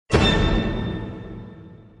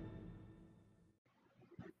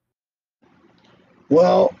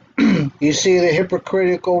Well, you see, the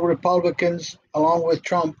hypocritical Republicans, along with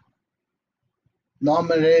Trump,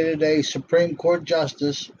 nominated a Supreme Court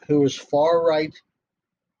justice who is far right,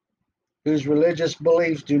 whose religious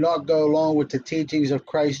beliefs do not go along with the teachings of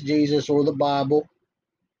Christ Jesus or the Bible,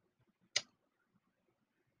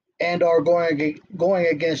 and are going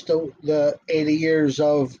against the 80 years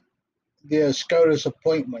of the SCOTUS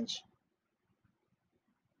appointments.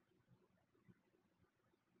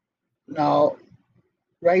 Now,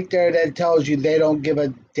 right there, that tells you they don't give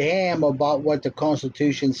a damn about what the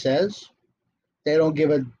Constitution says. They don't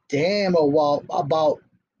give a damn about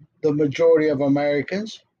the majority of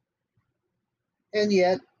Americans. And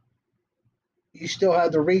yet, you still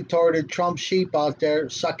have the retarded Trump sheep out there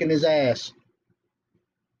sucking his ass.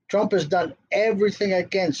 Trump has done everything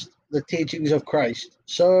against the teachings of Christ.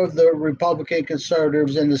 So have the Republican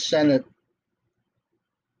conservatives in the Senate.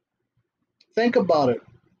 Think about it.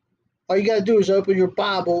 All you got to do is open your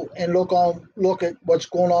Bible and look at what's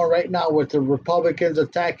going on right now with the Republicans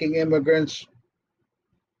attacking immigrants,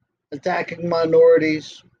 attacking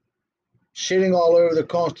minorities, shitting all over the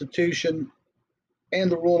Constitution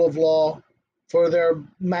and the rule of law for their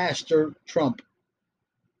master Trump.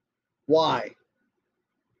 Why?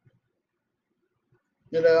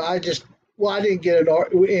 I didn't get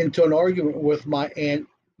into an argument with my Aunt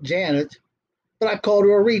Janet, but I called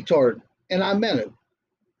her a retard, and I meant it.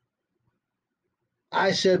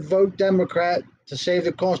 I said, vote Democrat to save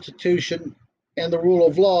the Constitution and the rule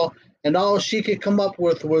of law, and all she could come up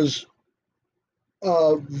with was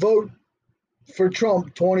vote for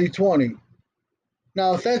Trump 2020.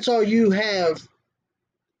 Now, if that's all you have,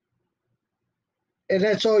 and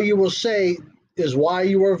that's all you will say is why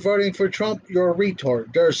you are voting for Trump, you're a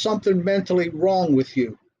retard. There's something mentally wrong with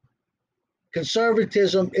you.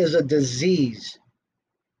 Conservatism is a disease.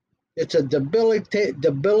 It's a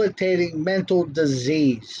debilitating mental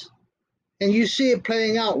disease. And you see it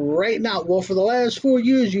playing out right now. Well, for the last 4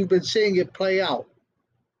 years, you've been seeing it play out.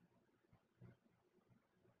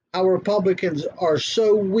 Our Republicans are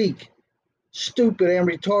so weak, stupid, and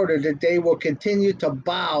retarded that they will continue to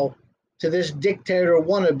bow to this dictator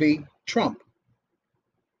wannabe, Trump.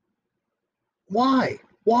 Why?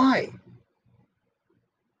 Why?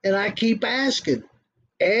 And I keep asking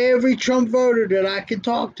every Trump voter that I can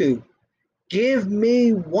talk to, give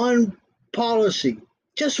me one policy,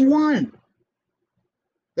 just one,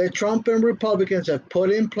 that Trump and Republicans have put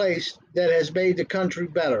in place that has made the country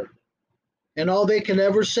better. And all they can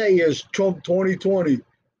ever say is Trump 2020,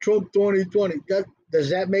 Trump 2020. Does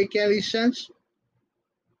that make any sense?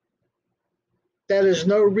 That is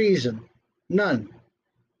no reason, none.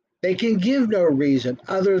 They can give no reason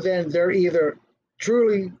other than they're either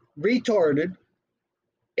truly retarded,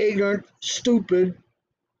 ignorant, stupid,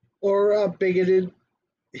 or a bigoted,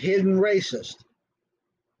 hidden racist.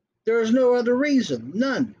 There is no other reason,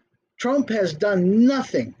 none. Trump has done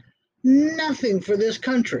nothing for this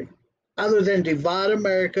country other than divide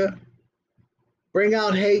America, bring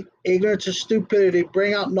out hate, ignorance, and stupidity,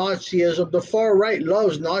 bring out Nazism. The far right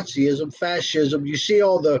loves Nazism, fascism. You see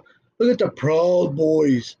look at the Proud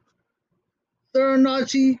Boys. They're a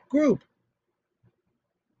Nazi group.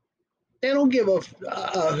 They don't give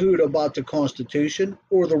a hoot about the Constitution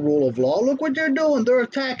or the rule of law. Look what they're doing. They're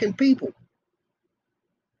attacking people.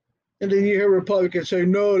 And then you hear Republicans say,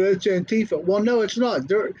 no, that's Antifa. Well, no, it's not.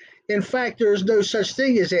 In fact, there's no such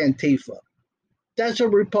thing as Antifa. That's a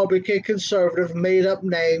Republican conservative made up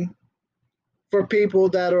name for people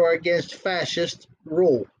that are against fascist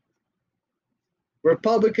rule.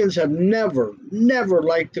 Republicans have never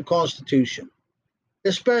liked the Constitution,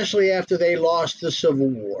 especially after they lost the Civil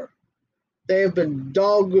War. They have been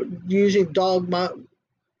using dog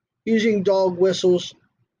whistles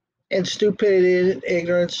and stupidity and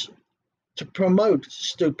ignorance to promote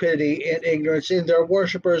stupidity and ignorance in their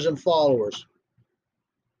worshipers and followers.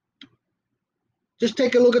 Just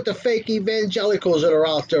take a look at the fake evangelicals that are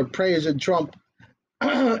out there praising Trump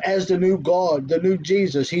as the new God, the new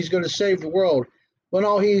Jesus. He's going to save the world. When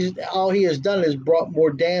all he has done is brought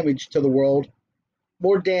more damage to the world,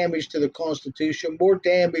 more damage to the Constitution, more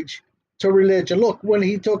damage to religion. Look, when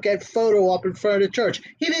he took that photo up in front of the church,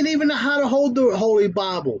 he didn't even know how to hold the Holy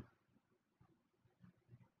Bible.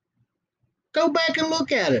 Go back and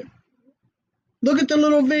look at it. Look at the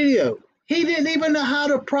little video. He didn't even know how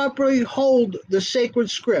to properly hold the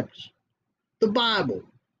sacred scripts, the Bible.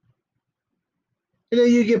 And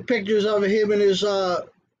then you get pictures of him and his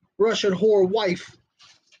Russian whore wife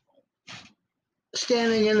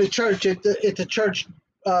standing in the church at the church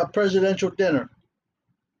presidential dinner.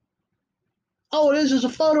 Oh, this is a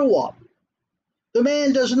photo op. The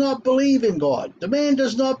man does not believe in God. The man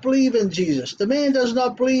does not believe in Jesus. The man does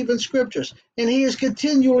not believe in scriptures. And he has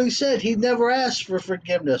continually said he never asked for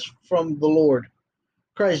forgiveness from the Lord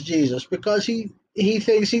Christ Jesus because he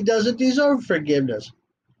thinks he doesn't deserve forgiveness.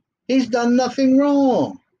 He's done nothing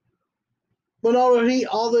wrong. But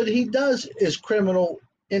all that he does is criminal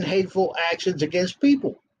and hateful actions against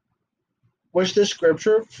people, which the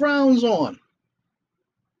scripture frowns on.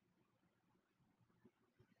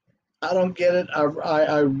 I don't get it.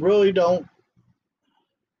 I really don't.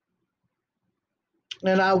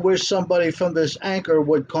 And I wish somebody from this anchor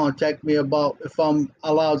would contact me about if I'm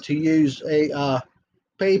allowed to use a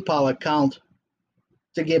PayPal account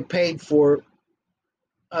to get paid for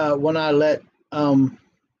when I let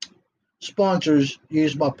sponsors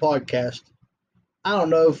use my podcast. I don't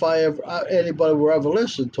know if anybody will ever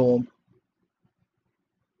listen to them,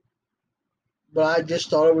 but I just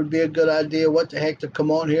thought it would be a good idea. What the heck, to come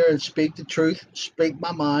on here and speak the truth, speak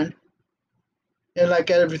my mind. And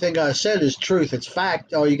like everything I said is truth, it's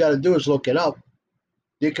fact. All you got to do is look it up.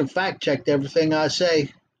 You can fact check everything I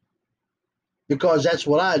say because that's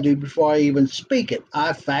what I do before I even speak it.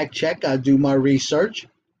 I fact check, I do my research,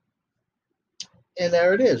 and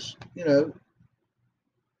there it is.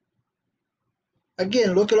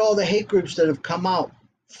 Again, look at all the hate groups that have come out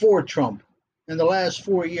for Trump in the last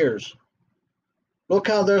 4 years. Look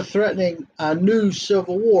how they're threatening a new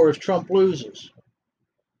civil war if Trump loses.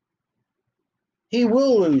 He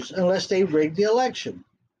will lose unless they rig the election.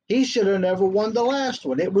 He should have never won the last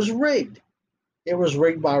one. It was rigged. It was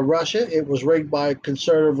rigged by Russia. It was rigged by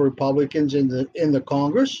conservative Republicans in the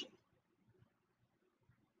Congress.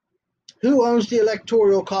 Who owns the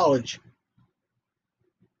Electoral College?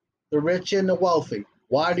 The rich and the wealthy.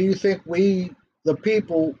 Why do you think we, the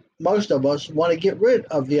people, most of us, want to get rid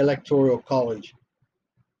of the Electoral College?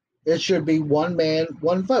 It should be one man,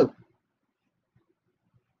 one vote.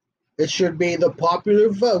 It should be the popular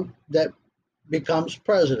vote that becomes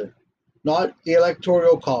president, not the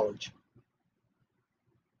Electoral College.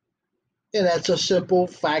 And that's a simple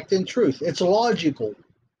fact and truth. It's logical.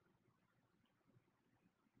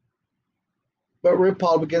 But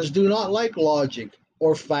Republicans do not like logic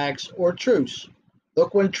or facts or truths.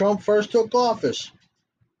 Look, when Trump first took office,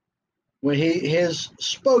 when his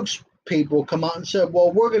spokespeople come out and said,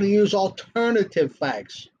 well, we're going to use alternative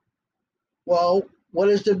facts. Well, what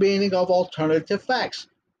is the meaning of alternative facts?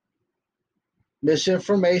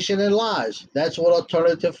 Misinformation and lies. That's what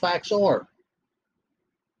alternative facts are.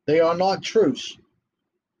 They are not truths.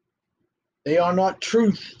 They are not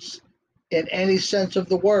truths in any sense of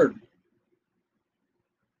the word.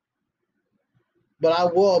 But I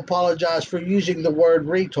will apologize for using the word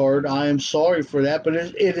retard. I am sorry for that, but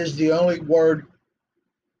it is the only word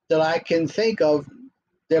that I can think of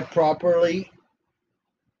that properly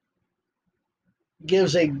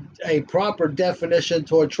gives a proper definition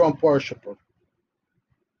to a Trump worshiper.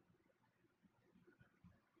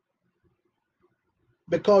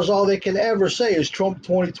 Because all they can ever say is Trump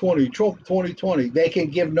 2020, Trump 2020. They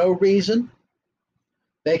can give no reason.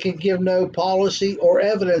 They can give no policy or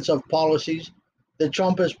evidence of policies that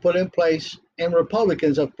Trump has put in place and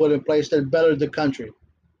Republicans have put in place that bettered the country.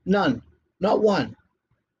 None. Not one.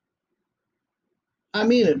 I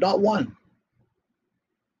mean it, not one.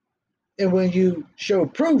 And when you show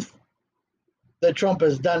proof that Trump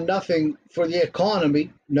has done nothing for the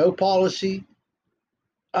economy, no policy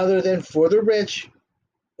other than for the rich,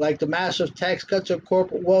 like the massive tax cuts of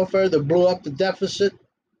corporate welfare that blew up the deficit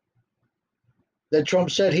that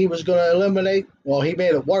Trump said he was going to eliminate, well, he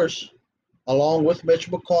made it worse, along with Mitch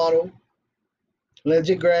McConnell,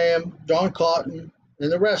 Lindsey Graham, John Cotton,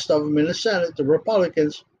 and the rest of them in the Senate, the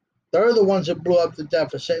Republicans. They're the ones that blew up the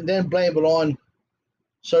deficit and then blame it on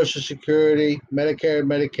Social Security, Medicare,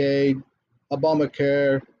 Medicaid,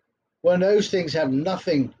 Obamacare, when those things have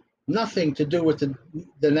nothing to do with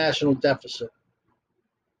the national deficit.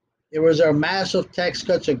 It was our massive tax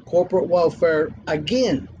cuts and corporate welfare,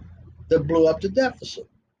 again, that blew up the deficit.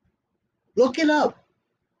 Look it up.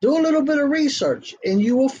 Do a little bit of research, and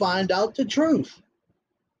you will find out the truth.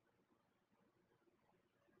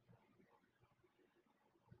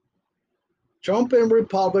 Trump and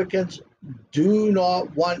Republicans do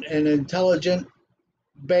not want an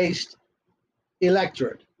intelligent-based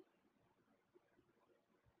electorate.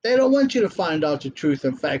 They don't want you to find out the truth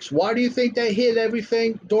and facts. Why do you think they hid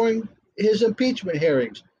everything during his impeachment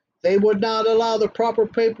hearings? They would not allow the proper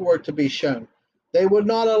paperwork to be shown. They would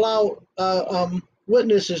not allow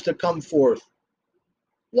witnesses to come forth.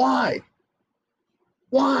 Why?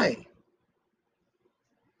 Why?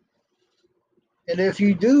 And if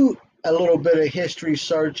you do a little bit of history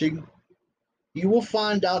searching, You will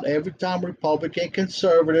find out every time Republican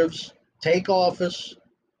conservatives take office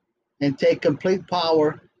and take complete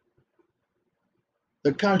power,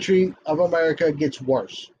 the country of America gets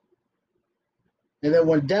worse. And then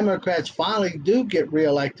when Democrats finally do get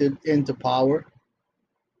reelected into power,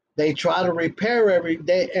 they try to repair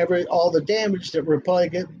all the damage that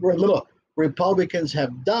Republicans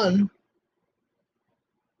have done,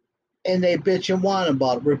 and they bitch and whine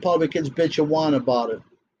about it. Republicans bitch and whine about it.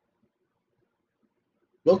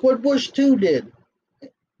 Look what Bush 2 did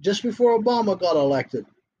just before Obama got elected.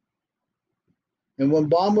 And when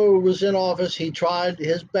Obama was in office, he tried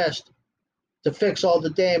his best to fix all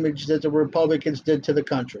the damage that the Republicans did to the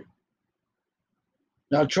country.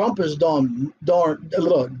 Now Trump has done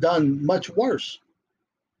much worse.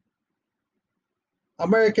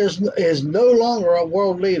 America is no longer a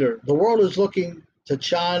world leader. The world is looking to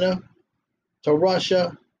China, to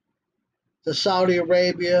Russia, to Saudi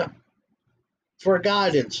Arabia for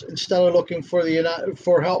guidance instead of looking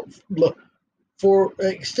for help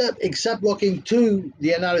except looking to the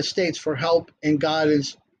United States for help and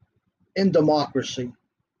guidance in democracy.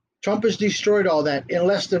 Trump has destroyed all that in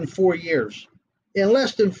less than 4 years. In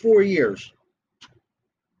less than 4 years.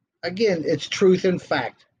 Again, it's truth and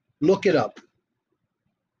fact. Look it up.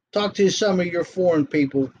 Talk to some of your foreign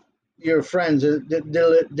people, your friends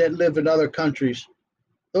that live in other countries.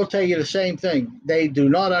 They'll tell you the same thing. They do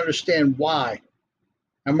not understand why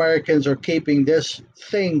Americans are keeping this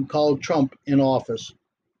thing called Trump in office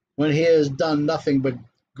when he has done nothing but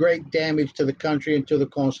great damage to the country and to the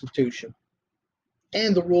Constitution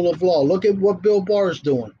and the rule of law. Look at what Bill Barr is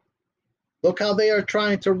doing. Look how they are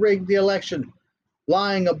trying to rig the election,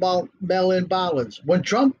 lying about mail-in ballots. When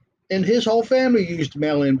Trump and his whole family used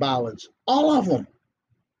mail-in ballots, all of them.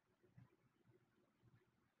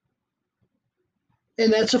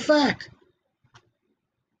 And that's a fact.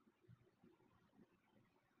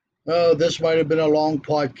 Oh, this might have been a long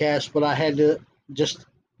podcast, but I had to just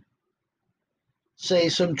say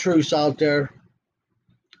some truths out there.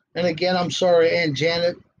 And again, I'm sorry, Aunt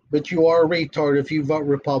Janet, but you are a retard if you vote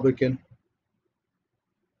Republican.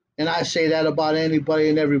 And I say that about anybody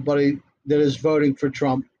and everybody that is voting for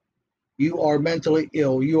Trump. You are mentally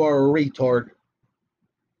ill. You are a retard.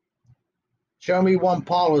 Show me one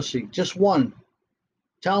policy, just one.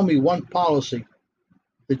 Tell me one policy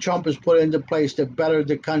that Trump has put into place that bettered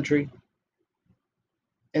the country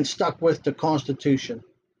and stuck with the Constitution.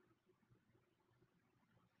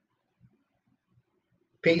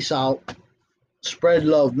 Peace out. Spread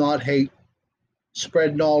love, not hate.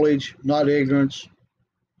 Spread knowledge, not ignorance.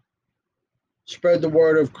 Spread the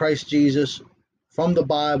word of Christ Jesus from the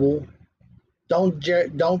Bible. Don't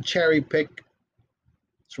cherry pick.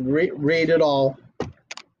 Read it all.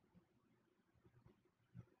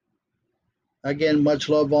 Again, much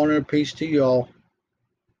love, honor, and peace to y'all.